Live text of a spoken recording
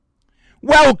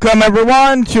Welcome,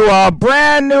 everyone, to a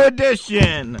brand new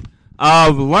edition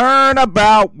of Learn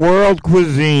About World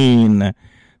Cuisine,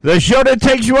 the show that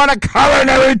takes you on a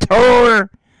culinary tour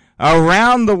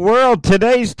around the world.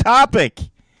 Today's topic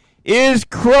is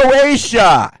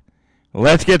Croatia.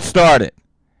 Let's get started.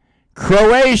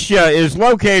 Croatia is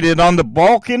located on the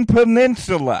Balkan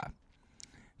Peninsula.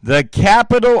 The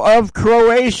capital of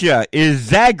Croatia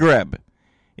is Zagreb.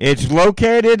 It's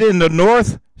located in the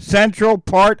north-central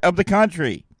part of the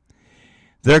country.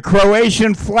 The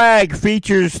Croatian flag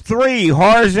features 3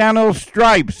 horizontal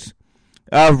stripes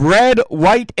of red,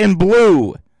 white, and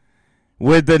blue,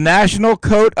 with the national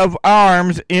coat of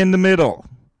arms in the middle.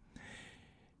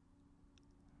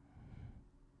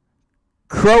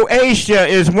 Croatia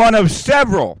is one of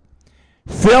several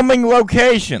filming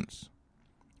locations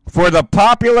for the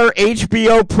popular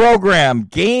HBO program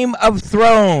Game of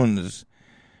Thrones.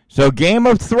 So Game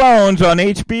of Thrones on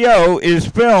HBO is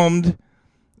filmed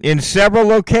in several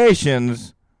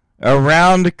locations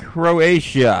around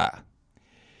Croatia.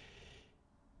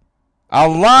 A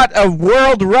lot of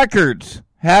world records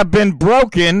have been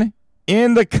broken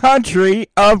in the country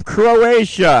of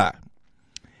Croatia.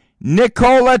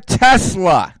 Nikola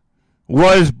Tesla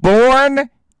was born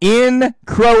in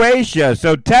Croatia.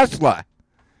 So Tesla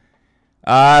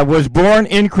was born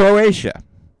in Croatia.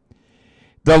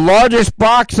 The largest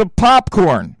box of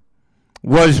popcorn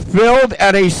was filled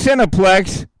at a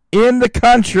Cineplex in the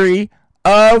country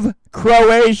of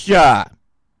Croatia.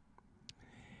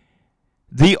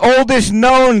 The oldest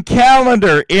known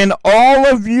calendar in all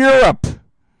of Europe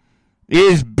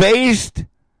is based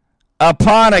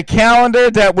upon a calendar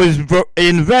that was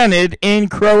invented in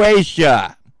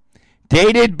Croatia,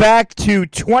 dated back to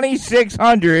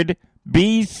 2600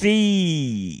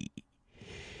 BC.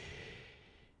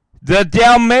 The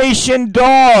Dalmatian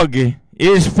dog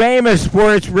is famous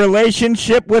for its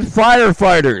relationship with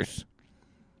firefighters.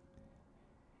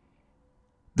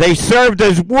 They served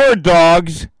as war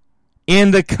dogs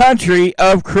in the country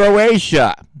of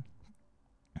Croatia.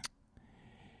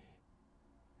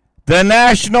 The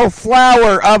national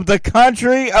flower of the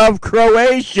country of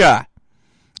Croatia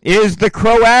is the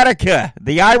Croatica,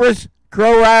 the Iris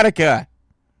Croatica.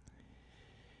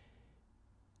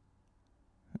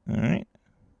 All right.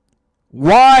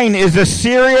 Wine is a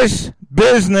serious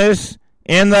business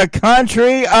in the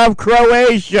country of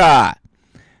Croatia.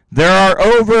 There are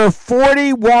over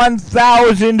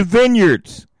 41,000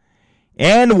 vineyards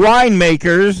and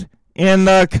winemakers in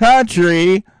the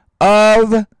country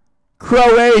of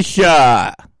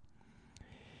Croatia.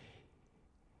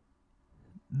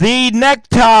 The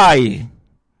necktie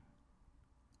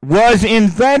was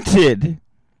invented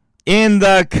in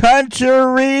the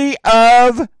country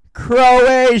of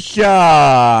Croatia.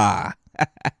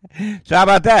 So how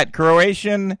about that?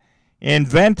 Croatian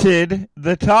invented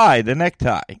the tie, the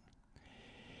necktie.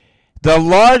 The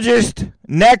largest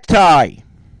necktie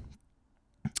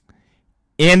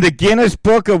in the Guinness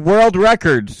Book of World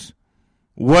Records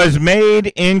was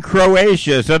made in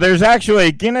Croatia. So there's actually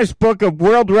a Guinness Book of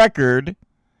World Record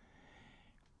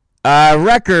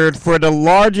for the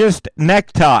largest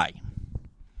necktie.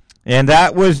 And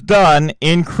that was done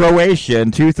in Croatia in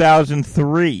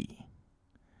 2003.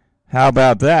 How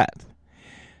about that?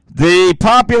 The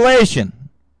population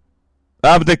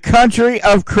of the country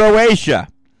of Croatia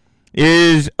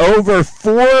is over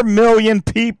 4 million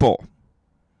people.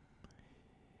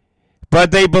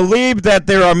 But they believe that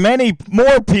there are many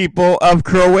more people of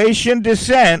Croatian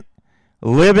descent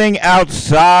living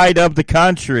outside of the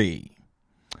country.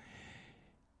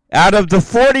 Out of the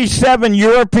 47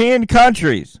 European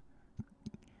countries,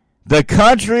 the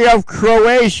country of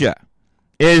Croatia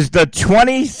is the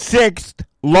 26th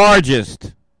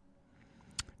largest.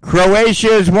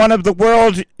 Croatia is one of the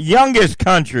world's youngest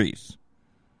countries,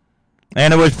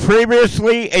 and it was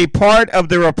previously a part of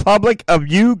the Republic of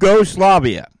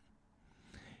Yugoslavia.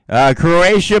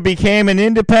 Croatia became an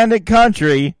independent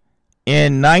country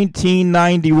in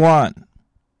 1991.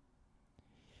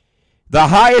 The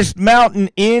highest mountain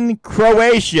in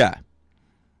Croatia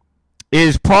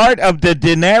is part of the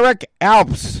Dinaric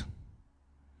Alps.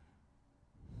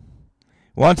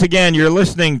 Once again, you're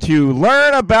listening to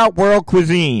Learn About World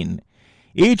Cuisine.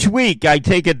 Each week, I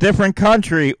take a different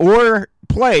country or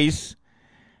place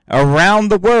around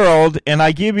the world, and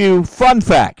I give you fun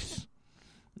facts.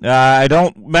 I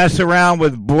don't mess around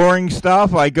with boring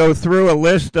stuff. I go through a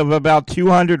list of about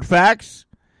 200 facts,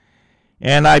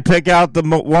 and I pick out the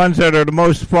ones that are the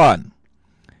most fun.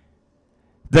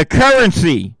 The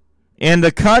currency in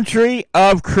the country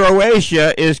of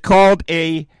Croatia is called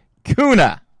a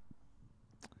kuna.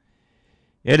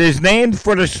 It is named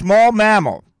for the small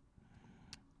mammal.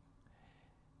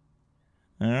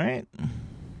 All right.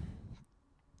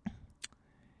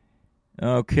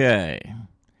 Okay.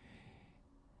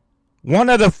 One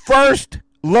of the first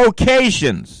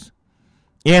locations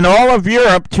in all of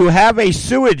Europe to have a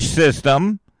sewage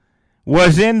system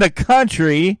was in the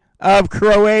country of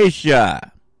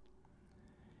Croatia.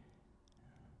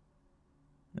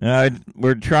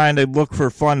 We're trying to look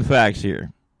for fun facts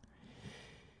here.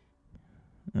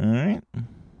 All right.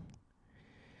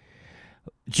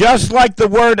 Just like the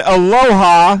word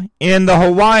aloha in the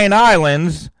Hawaiian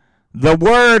Islands, the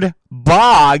word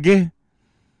bog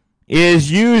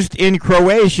is used in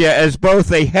Croatia as both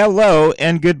a hello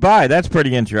and goodbye. That's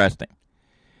pretty interesting.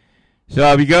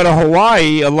 So if you go to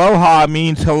Hawaii, aloha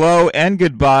means hello and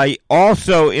goodbye.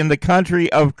 Also in the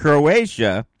country of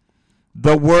Croatia,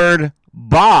 the word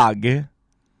bog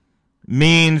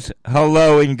means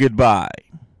hello and goodbye.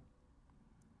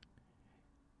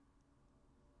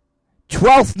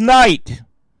 Twelfth Night,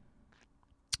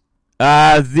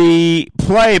 the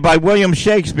play by William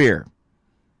Shakespeare.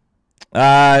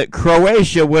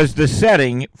 Croatia was the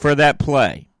setting for that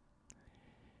play.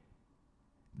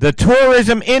 The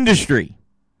tourism industry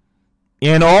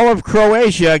in all of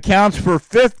Croatia accounts for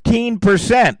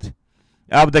 15%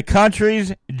 of the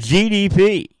country's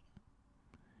GDP.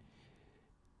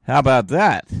 How about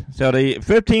that? So the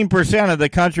 15% of the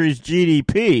country's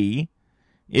GDP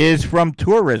is from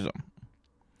tourism.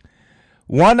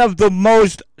 One of the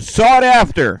most sought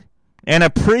after and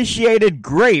appreciated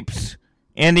grapes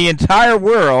in the entire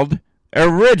world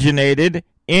originated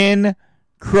in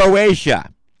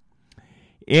Croatia.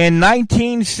 In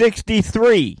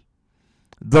 1963,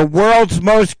 the world's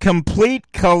most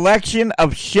complete collection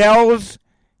of shells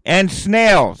and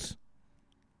snails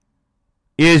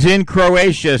is in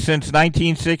Croatia since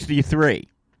 1963.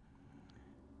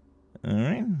 All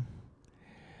right.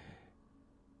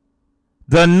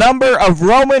 The number of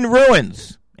Roman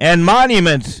ruins and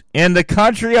monuments in the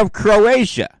country of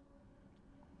Croatia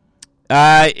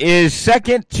is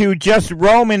second to just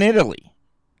Rome and Italy.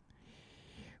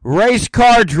 Race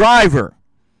car driver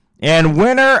and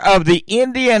winner of the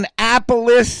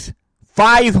Indianapolis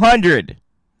 500,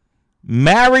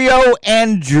 Mario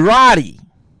Andretti,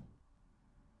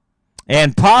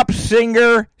 and pop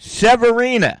singer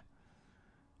Severina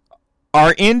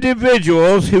are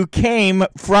individuals who came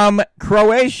from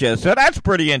Croatia. So that's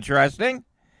pretty interesting.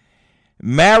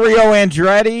 Mario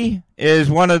Andretti is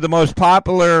one of the most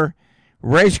popular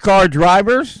race car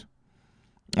drivers.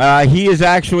 He is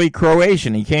actually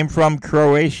Croatian. He came from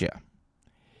Croatia.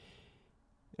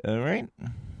 All right.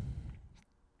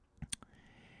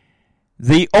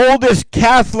 The oldest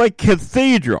Catholic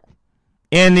cathedral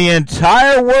in the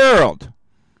entire world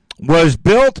was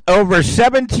built over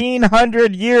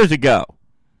 1,700 years ago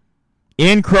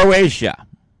in Croatia.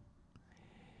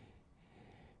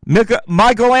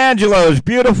 Michelangelo's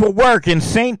beautiful work in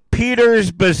St.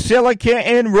 Peter's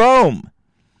Basilica in Rome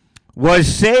was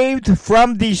saved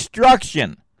from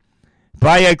destruction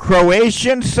by a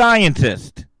Croatian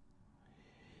scientist.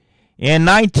 In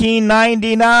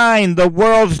 1999, the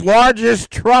world's largest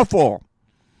truffle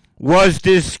was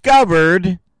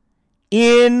discovered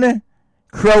in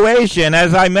Croatia. And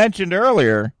as I mentioned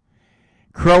earlier,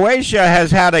 Croatia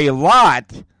has had a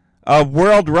lot of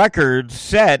world records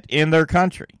set in their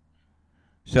country.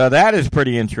 So that is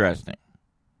pretty interesting.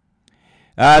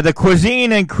 The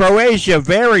cuisine in Croatia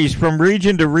varies from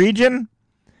region to region,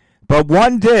 but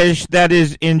one dish that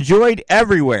is enjoyed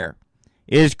everywhere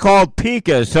is called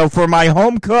pika. So for my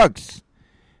home cooks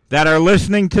that are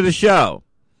listening to the show,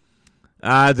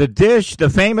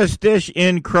 the famous dish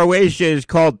in Croatia is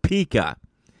called pika.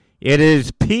 It is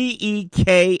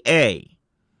P-E-K-A.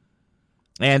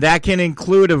 And that can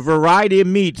include a variety of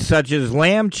meats such as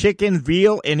lamb, chicken,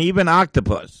 veal, and even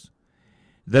octopus.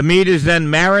 The meat is then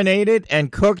marinated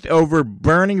and cooked over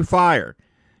burning fire,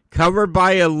 covered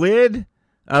by a lid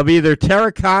of either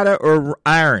terracotta or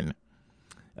iron.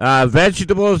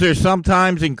 Vegetables are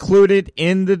sometimes included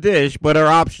in the dish, but are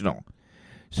optional.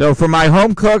 So for my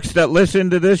home cooks that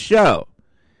listen to this show,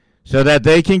 so that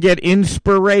they can get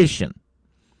inspiration,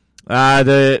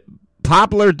 the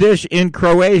popular dish in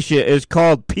Croatia is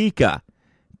called pika,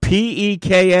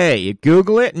 P-E-K-A. You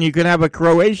Google it, and you can have a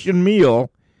Croatian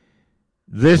meal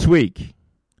this week.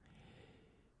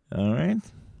 All right.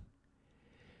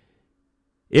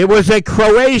 It was a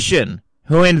Croatian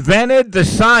who invented the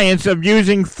science of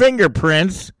using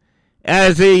fingerprints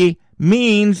as a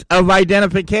means of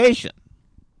identification.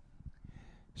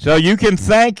 So you can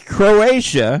thank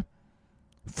Croatia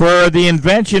for the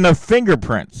invention of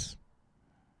fingerprints.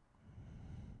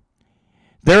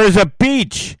 There is a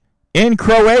beach in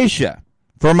Croatia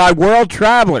for my world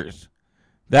travelers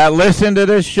that listen to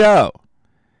this show,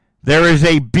 there is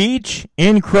a beach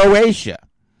in Croatia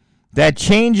that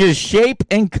changes shape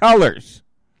and colors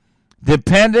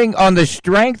depending on the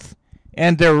strength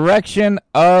and direction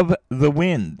of the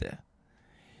wind.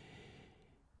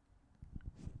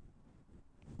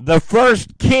 The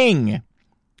first king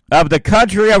of the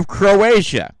country of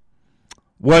Croatia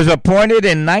was appointed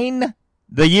in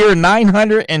the year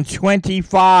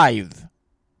 925.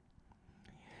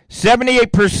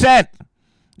 78%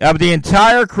 of the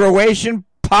entire Croatian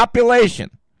population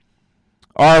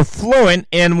are fluent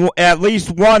in at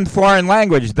least one foreign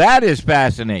language. That is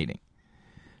fascinating.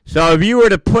 So if you were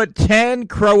to put 10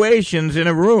 Croatians in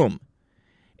a room,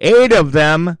 8 of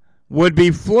them would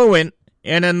be fluent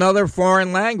in another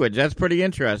foreign language. That's pretty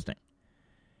interesting.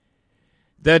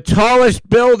 The tallest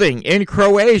building in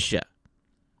Croatia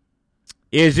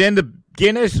is in the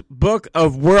Guinness Book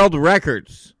of World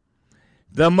Records.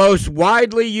 The most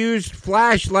widely used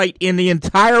flashlight in the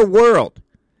entire world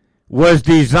was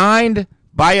designed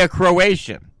by a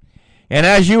Croatian. And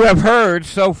as you have heard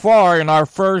so far in our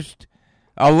first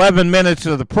 11 minutes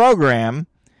of the program,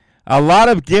 a lot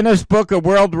of Guinness Book of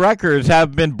World Records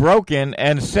have been broken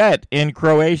and set in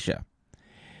Croatia.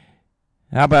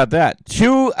 How about that?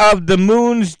 2 of the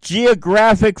moon's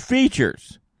geographic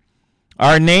features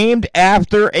are named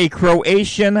after a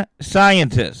Croatian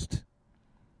scientist.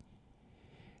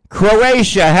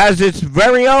 Croatia has its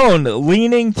very own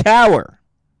Leaning Tower.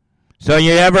 So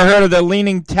you ever heard of the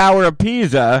Leaning Tower of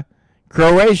Pisa?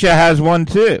 Croatia has one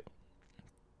too.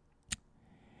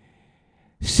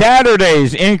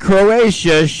 Saturdays in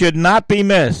Croatia should not be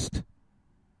missed.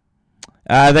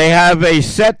 They have a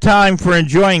set time for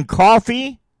enjoying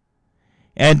coffee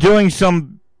and doing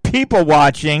some people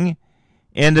watching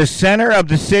in the center of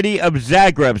the city of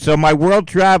Zagreb. So my world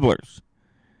travelers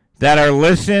that are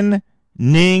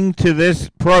listening to this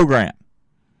program,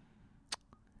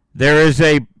 there is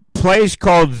a place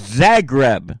called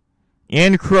Zagreb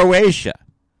in Croatia.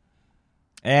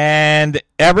 And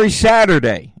every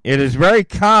Saturday, it is very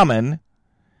common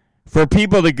for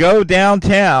people to go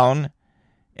downtown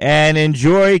and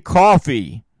enjoy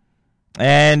coffee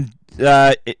and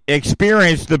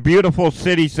experience the beautiful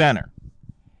city center.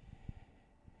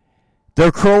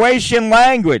 The Croatian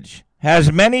language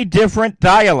has many different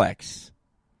dialects,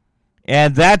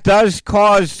 and that does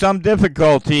cause some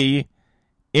difficulty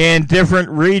in different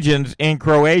regions in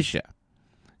Croatia.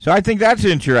 So I think that's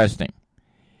interesting.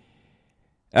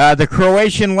 The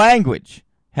Croatian language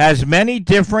has many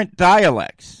different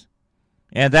dialects,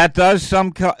 and that does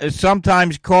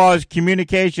sometimes cause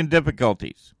communication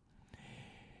difficulties.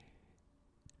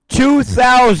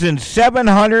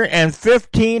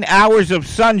 2,715 hours of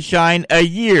sunshine a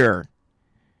year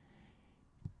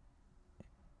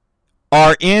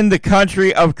are in the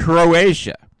country of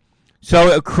Croatia.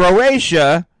 So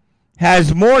Croatia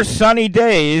has more sunny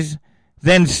days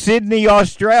than Sydney,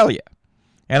 Australia.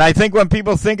 And I think when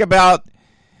people think about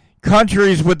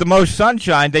countries with the most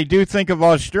sunshine, they do think of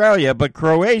Australia, but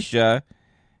Croatia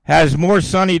has more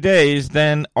sunny days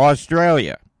than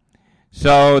Australia.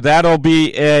 So that'll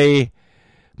be a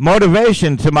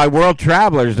motivation to my world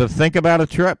travelers to think about a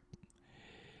trip.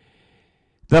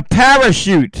 The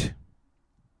parachute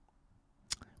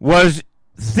was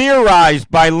theorized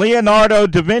by Leonardo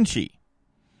da Vinci,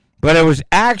 but it was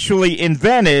actually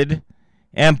invented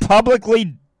and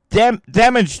publicly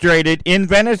demonstrated in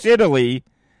Venice, Italy,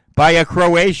 by a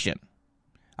Croatian.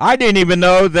 I didn't even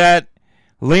know that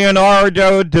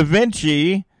Leonardo da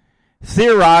Vinci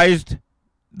theorized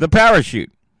the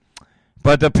parachute.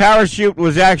 But the parachute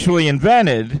was actually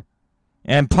invented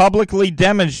and publicly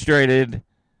demonstrated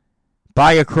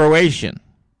by a Croatian.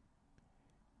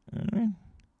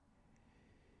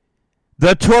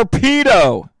 The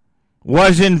torpedo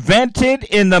was invented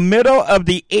in the middle of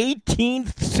the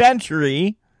 18th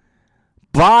century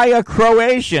by a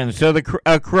Croatian. So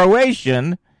a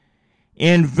Croatian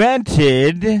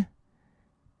invented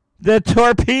the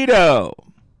torpedo.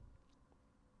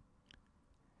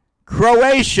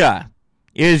 Croatia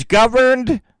is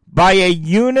governed by a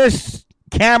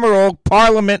unicameral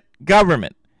parliament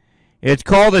government. It's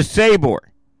called a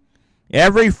Sabor.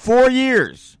 Every 4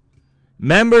 years,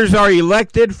 members are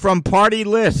elected from party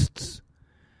lists.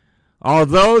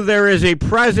 Although there is a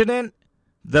president,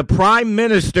 the prime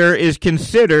minister is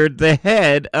considered the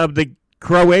head of the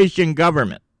Croatian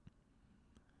government.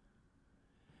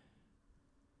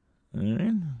 All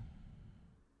right.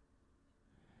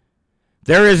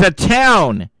 There is a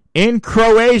town in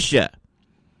Croatia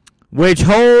which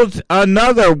holds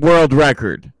another world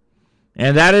record,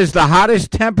 and that is the hottest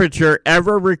temperature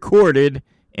ever recorded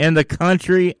in the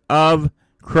country of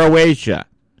Croatia.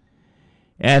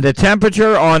 And the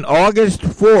temperature on August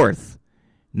 4th,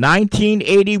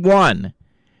 1981,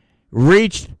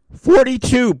 reached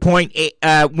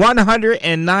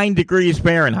 109 degrees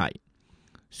Fahrenheit.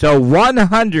 So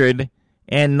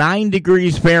 109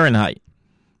 degrees Fahrenheit.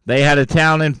 They had a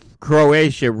town in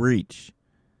Croatia reach.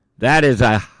 That is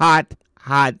a hot,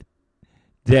 hot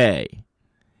day.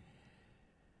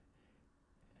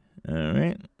 All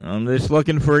right. I'm just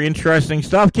looking for interesting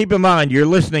stuff. Keep in mind, you're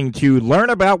listening to Learn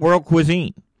About World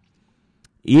Cuisine.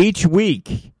 Each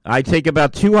week, I take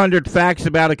about 200 facts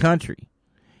about a country.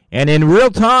 And in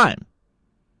real time,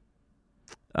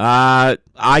 I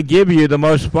give you the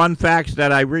most fun facts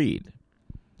that I read.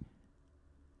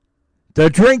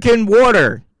 The drinking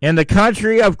water in the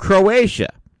country of Croatia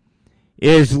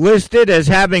is listed as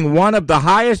having one of the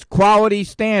highest quality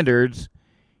standards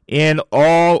in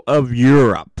all of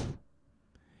Europe.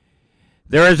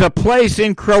 There is a place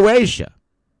in Croatia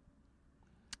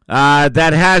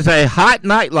that has a hot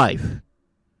nightlife.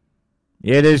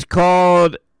 It is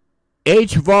called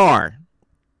Hvar,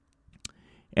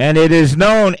 and it is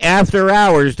known after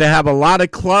hours to have a lot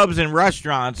of clubs and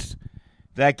restaurants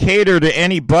that cater to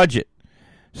any budget.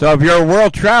 So if you're a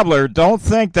world traveler, don't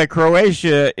think that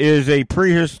Croatia is a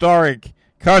prehistoric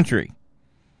country.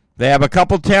 They have a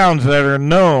couple towns that are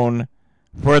known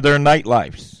for their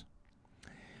nightlifes.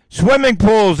 Swimming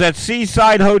pools at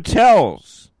seaside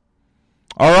hotels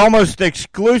are almost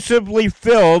exclusively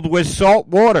filled with salt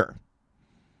water.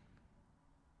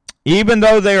 Even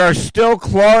though they are still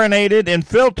chlorinated and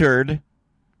filtered,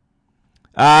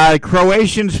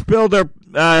 Croatians fill their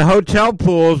hotel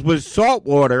pools with salt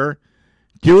water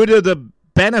due to the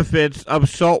benefits of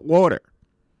salt water.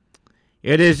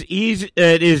 It is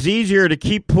easier to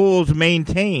keep pools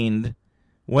maintained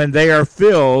when they are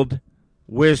filled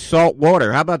with salt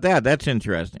water. How about that? That's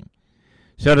interesting.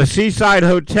 So the seaside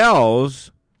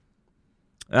hotels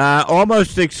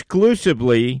almost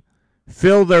exclusively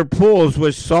fill their pools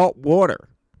with salt water.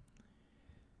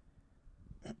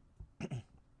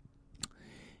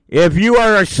 If you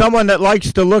are someone that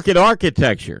likes to look at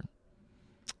architecture,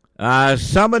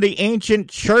 some of the ancient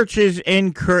churches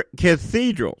and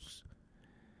cathedrals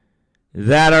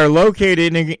that are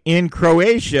located in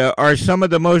Croatia are some of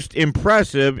the most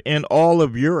impressive in all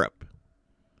of Europe.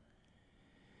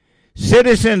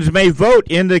 Citizens may vote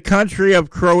in the country of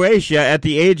Croatia at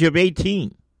the age of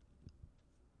 18.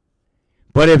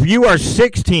 But if you are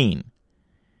 16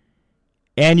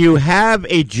 and you have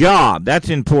a job, that's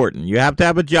important. You have to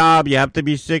have a job. You have to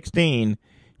be 16.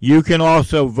 You can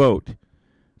also vote.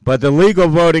 But the legal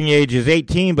voting age is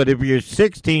 18. But if you're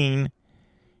 16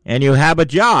 and you have a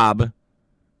job,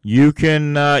 you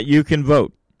can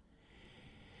vote.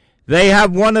 They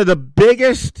have one of the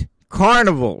biggest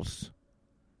carnivals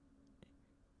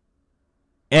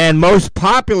and most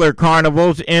popular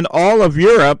carnivals in all of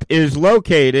Europe is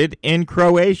located in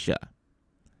Croatia.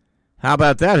 How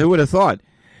about that? Who would have thought?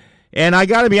 And I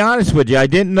got to be honest with you, I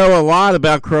didn't know a lot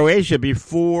about Croatia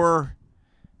before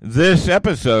this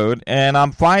episode, and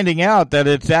I'm finding out that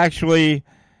it's actually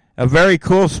a very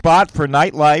cool spot for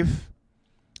nightlife,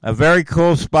 a very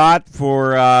cool spot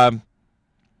for,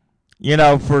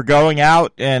 for going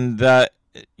out and,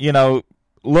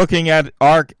 looking at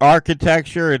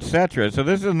architecture, etc. So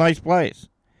this is a nice place.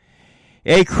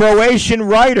 A Croatian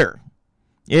writer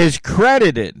is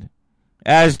credited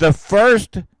as the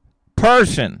first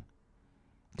person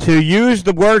to use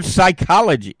the word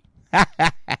psychology.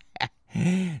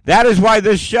 That is why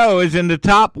this show is in the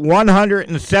top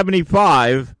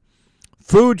 175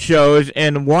 food shows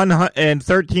in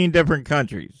 13 different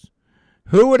countries.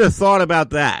 Who would have thought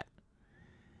about that?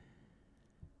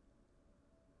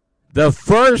 The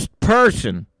first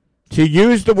person to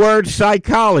use the word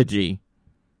psychology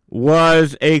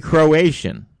was a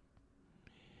Croatian.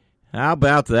 How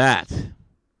about that?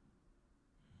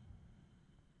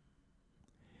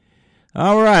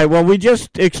 All right, well, we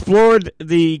just explored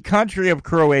the country of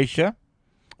Croatia.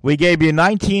 We gave you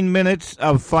 19 minutes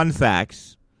of fun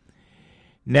facts.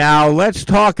 Now, let's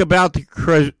talk about the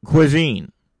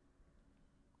cuisine.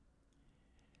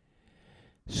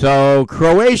 So,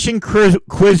 Croatian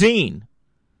cuisine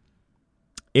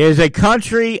is a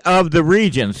country of the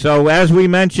region. So, as we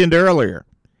mentioned earlier,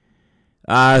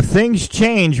 things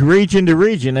change region to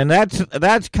region, and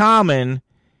that's common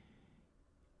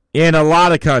in a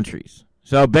lot of countries.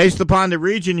 So, based upon the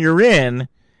region you're in,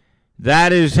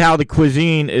 that is how the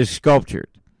cuisine is sculptured.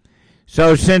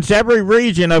 So, since every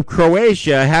region of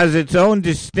Croatia has its own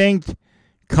distinct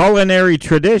culinary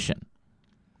tradition,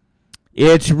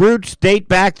 its roots date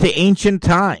back to ancient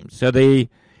times. So the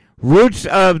roots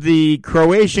of the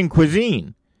Croatian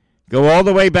cuisine go all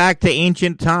the way back to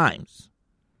ancient times.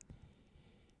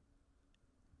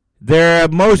 Their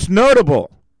most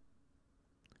notable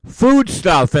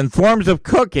foodstuff and forms of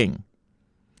cooking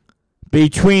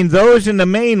between those in the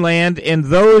mainland and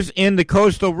those in the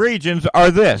coastal regions are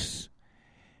this.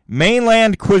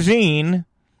 Mainland cuisine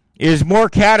is more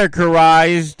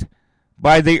categorized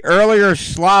by the earlier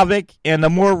Slavic and the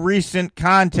more recent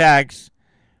contacts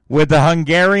with the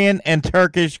Hungarian and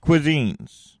Turkish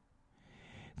cuisines.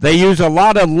 They use a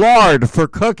lot of lard for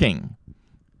cooking,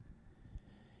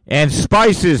 and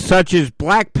spices such as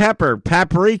black pepper,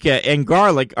 paprika, and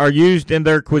garlic are used in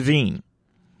their cuisine.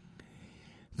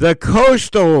 The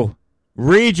coastal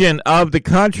region of the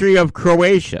country of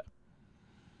Croatia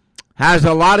has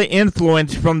a lot of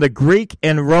influence from the Greek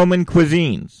and Roman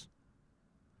cuisines,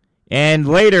 and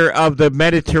later of the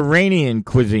Mediterranean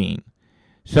cuisine.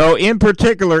 So in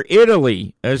particular,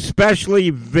 Italy, especially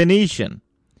Venetian,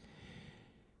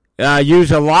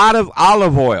 use a lot of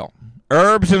olive oil,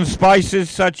 herbs and spices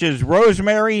such as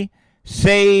rosemary,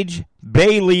 sage,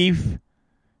 bay leaf,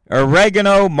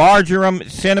 oregano, marjoram,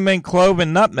 cinnamon, clove,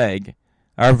 and nutmeg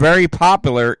are very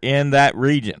popular in that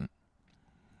region.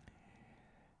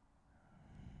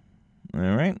 All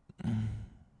right.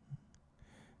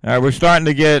 We're starting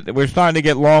to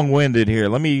get long-winded here.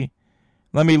 Let me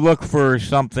look for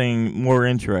something more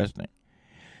interesting.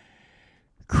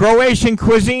 Croatian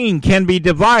cuisine can be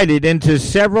divided into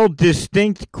several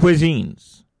distinct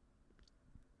cuisines,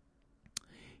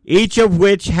 each of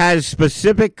which has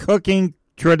specific cooking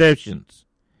traditions.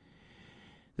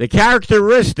 The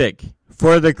characteristic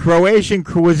for the Croatian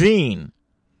cuisine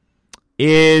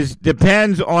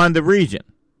depends on the region.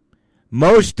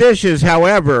 Most dishes,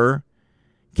 however,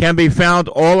 can be found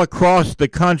all across the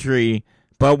country,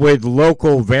 but with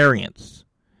local variants.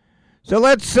 So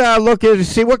let's look at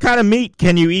see what kind of meat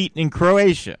can you eat in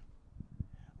Croatia.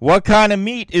 What kind of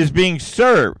meat is being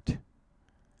served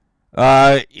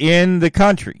in the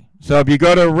country? So if you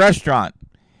go to a restaurant,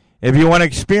 if you want to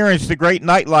experience the great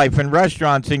nightlife in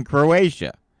restaurants in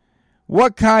Croatia,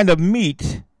 what kind of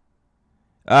meat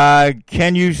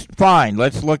can you find?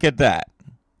 Let's look at that.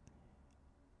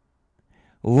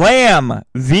 Lamb,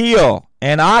 veal,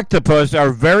 and octopus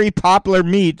are very popular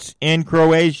meats in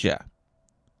Croatia.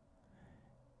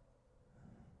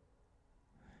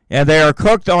 And they are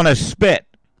cooked on a spit.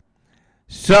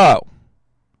 So,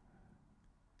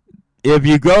 if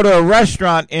you go to a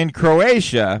restaurant in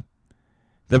Croatia,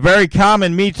 the very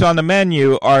common meats on the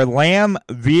menu are lamb,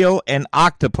 veal, and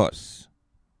octopus.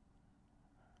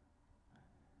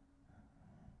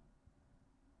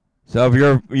 So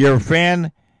if you're a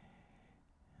fan,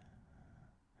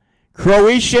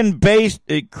 Croatian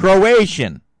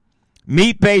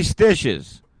meat-based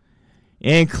dishes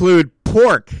include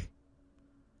pork,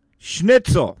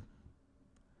 schnitzel.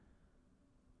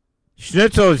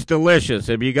 Schnitzel is delicious.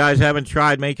 If you guys haven't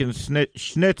tried making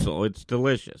schnitzel, it's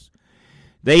delicious.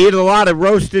 They eat a lot of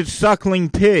roasted suckling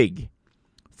pig,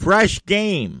 fresh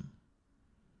game,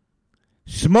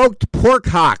 smoked pork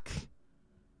hock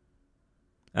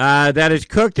that is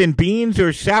cooked in beans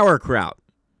or sauerkraut.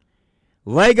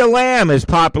 Leg of lamb is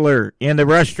popular in the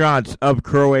restaurants of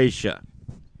Croatia.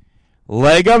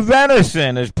 Leg of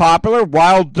venison is popular.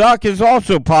 Wild duck is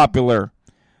also popular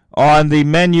on the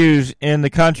menus in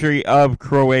the country of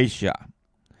Croatia.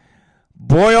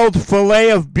 Boiled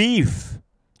fillet of beef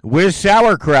with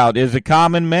sauerkraut is a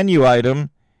common menu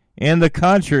item in the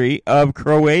country of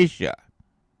Croatia.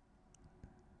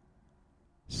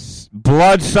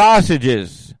 Blood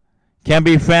sausages can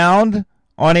be found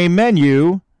on a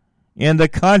menu in the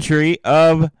country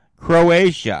of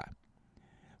Croatia.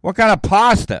 What kind of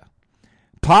pasta?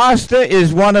 Pasta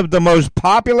is one of the most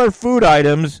popular food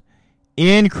items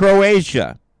in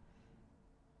Croatia.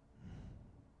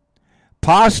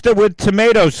 Pasta with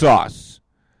tomato sauce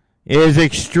is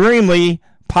extremely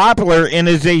popular and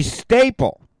is a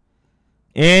staple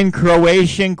in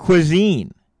Croatian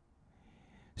cuisine.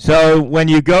 So when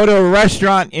you go to a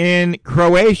restaurant in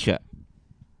Croatia,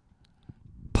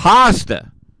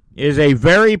 pasta is a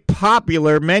very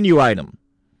popular menu item.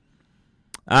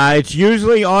 It's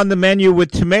usually on the menu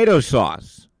with tomato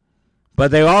sauce,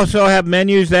 but they also have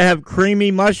menus that have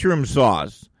creamy mushroom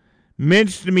sauce,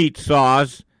 minced meat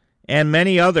sauce, and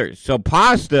many others. So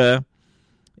pasta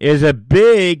is a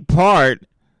big part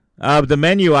of the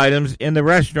menu items in the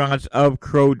restaurants of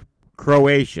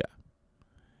Croatia.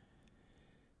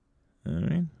 All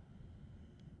right.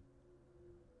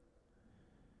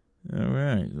 All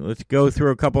right. Let's go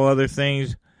through a couple other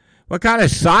things. What kind of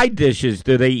side dishes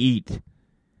do they eat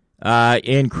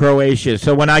in Croatia?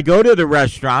 So when I go to the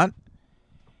restaurant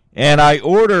and I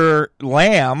order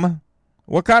lamb,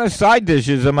 what kind of side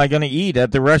dishes am I going to eat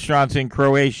at the restaurants in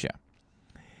Croatia?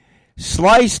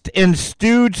 Sliced and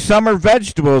stewed summer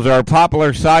vegetables are a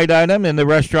popular side item in the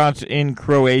restaurants in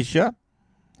Croatia.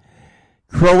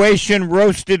 Croatian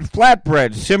roasted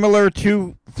flatbreads, similar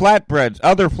to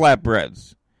other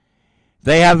flatbreads.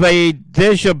 They have a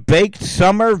dish of baked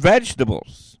summer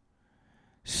vegetables.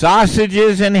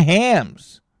 Sausages and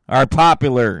hams are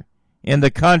popular in the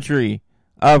country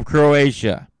of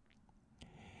Croatia.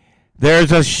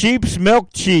 There's a sheep's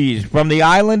milk cheese from the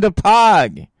island of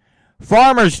Pag.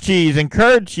 Farmer's cheese and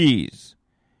curd cheese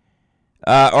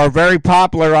are very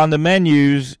popular on the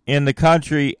menus in the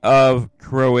country of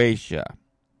Croatia.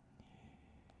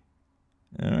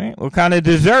 All right, what kind of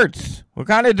desserts? What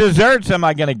kind of desserts am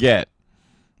I going to get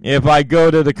if I go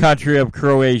to the country of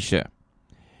Croatia?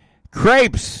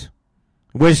 Crepes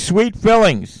with sweet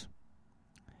fillings,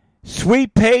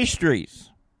 sweet pastries,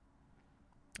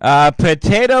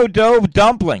 potato dough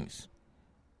dumplings,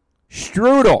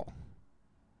 strudel.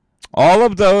 All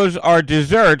of those are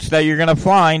desserts that you're going to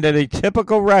find at a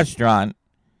typical restaurant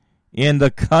in the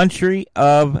country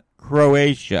of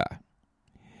Croatia.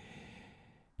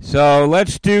 So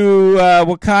let's do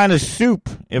what kind of soup.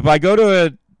 If I go to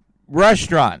a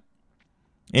restaurant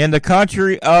in the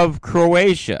country of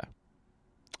Croatia,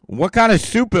 what kind of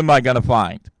soup am I going to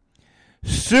find?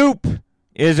 Soup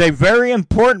is a very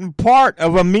important part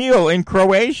of a meal in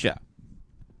Croatia.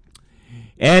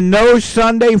 And no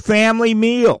Sunday family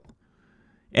meal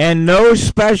and no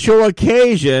special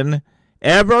occasion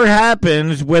ever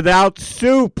happens without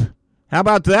soup. How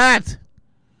about that?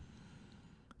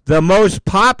 The most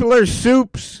popular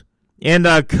soups in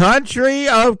the country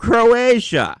of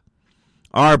Croatia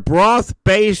are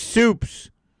broth-based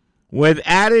soups with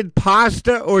added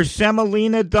pasta or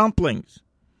semolina dumplings.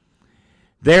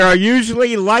 They are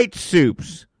usually light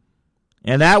soups,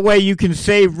 and that way you can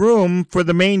save room for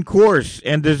the main course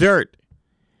and dessert.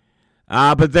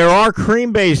 But there are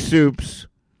cream-based soups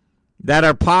that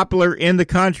are popular in the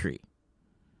country.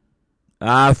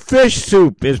 Fish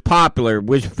soup is popular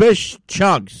with fish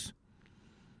chunks,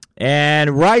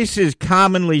 and rice is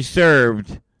commonly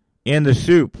served in the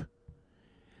soup.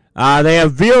 They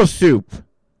have veal soup.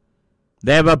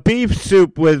 They have a beef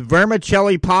soup with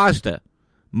vermicelli pasta.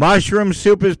 Mushroom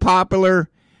soup is popular.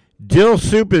 Dill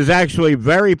soup is actually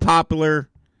very popular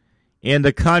in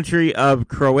the country of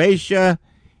Croatia.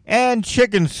 And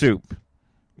chicken soup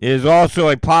is also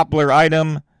a popular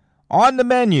item on the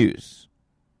menus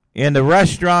in the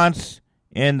restaurants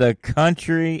in the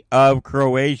country of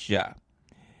Croatia.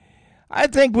 I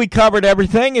think we covered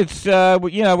everything. It's,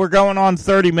 we're going on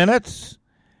 30 minutes.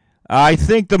 I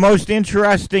think the most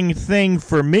interesting thing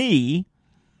for me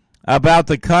about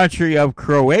the country of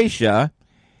Croatia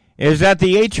is that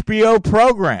the HBO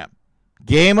program,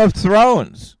 Game of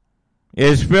Thrones,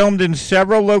 is filmed in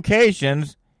several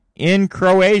locations in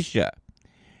Croatia.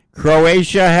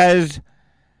 Croatia has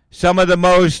some of the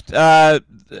most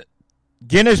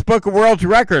Guinness Book of World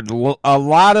Records. A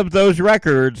lot of those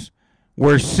records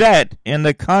were set in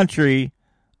the country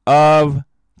of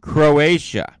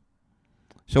Croatia.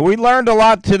 So we learned a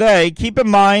lot today. Keep in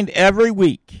mind, every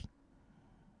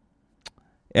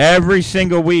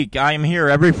single week, I am here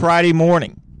every Friday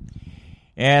morning.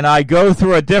 And I go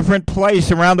through a different place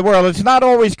around the world. It's not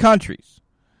always countries.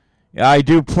 I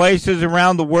do places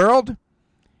around the world,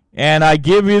 and I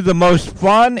give you the most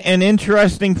fun and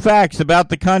interesting facts about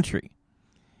the country.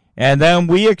 And then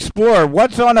we explore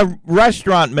what's on a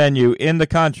restaurant menu in the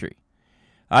country.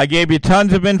 I gave you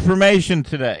tons of information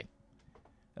today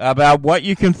about what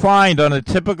you can find on a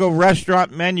typical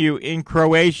restaurant menu in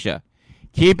Croatia.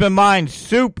 Keep in mind,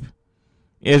 soup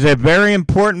is a very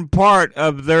important part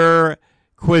of their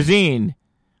cuisine.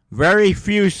 Very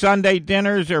few Sunday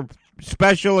dinners or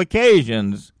special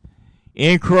occasions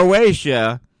in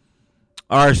Croatia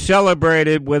are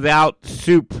celebrated without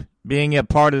soup being a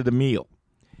part of the meal.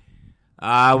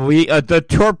 The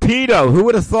torpedo, who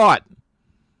would have thought?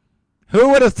 Who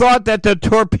would have thought that the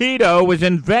torpedo was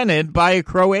invented by a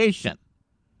Croatian?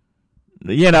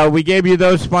 We gave you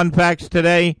those fun facts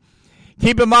today.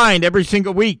 Keep in mind, every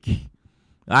single week,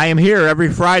 I am here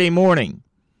every Friday morning,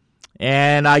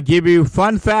 and I give you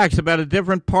fun facts about a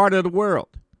different part of the world.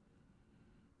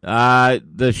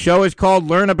 The show is called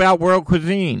Learn About World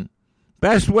Cuisine.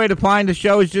 Best way to find the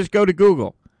show is just go to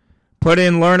Google. Put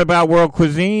in Learn About World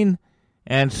Cuisine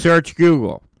and search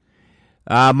Google.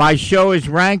 My show is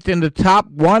ranked in the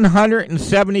top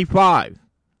 175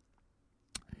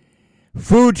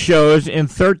 food shows in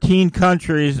 13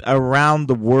 countries around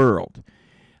the world.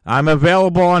 I'm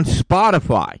available on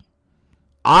Spotify,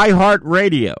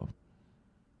 iHeartRadio,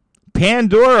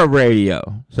 Pandora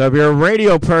Radio. So if you're a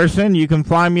radio person, you can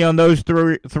find me on those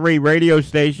three radio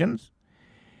stations.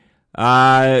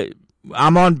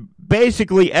 I'm on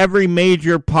basically every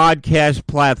major podcast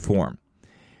platform.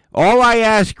 All I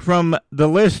ask from the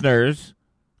listeners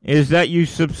is that you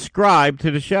subscribe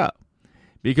to the show.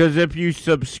 Because if you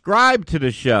subscribe to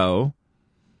the show,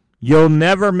 you'll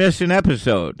never miss an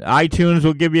episode. iTunes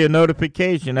will give you a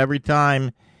notification every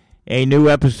time a new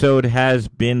episode has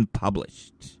been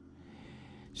published.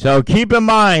 So keep in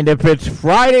mind, if it's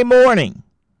Friday morning,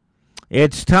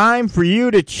 it's time for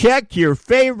you to check your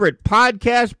favorite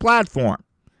podcast platform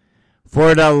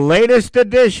for the latest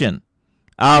edition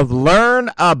of Learn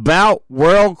About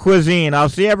World Cuisine. I'll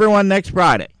see everyone next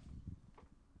Friday.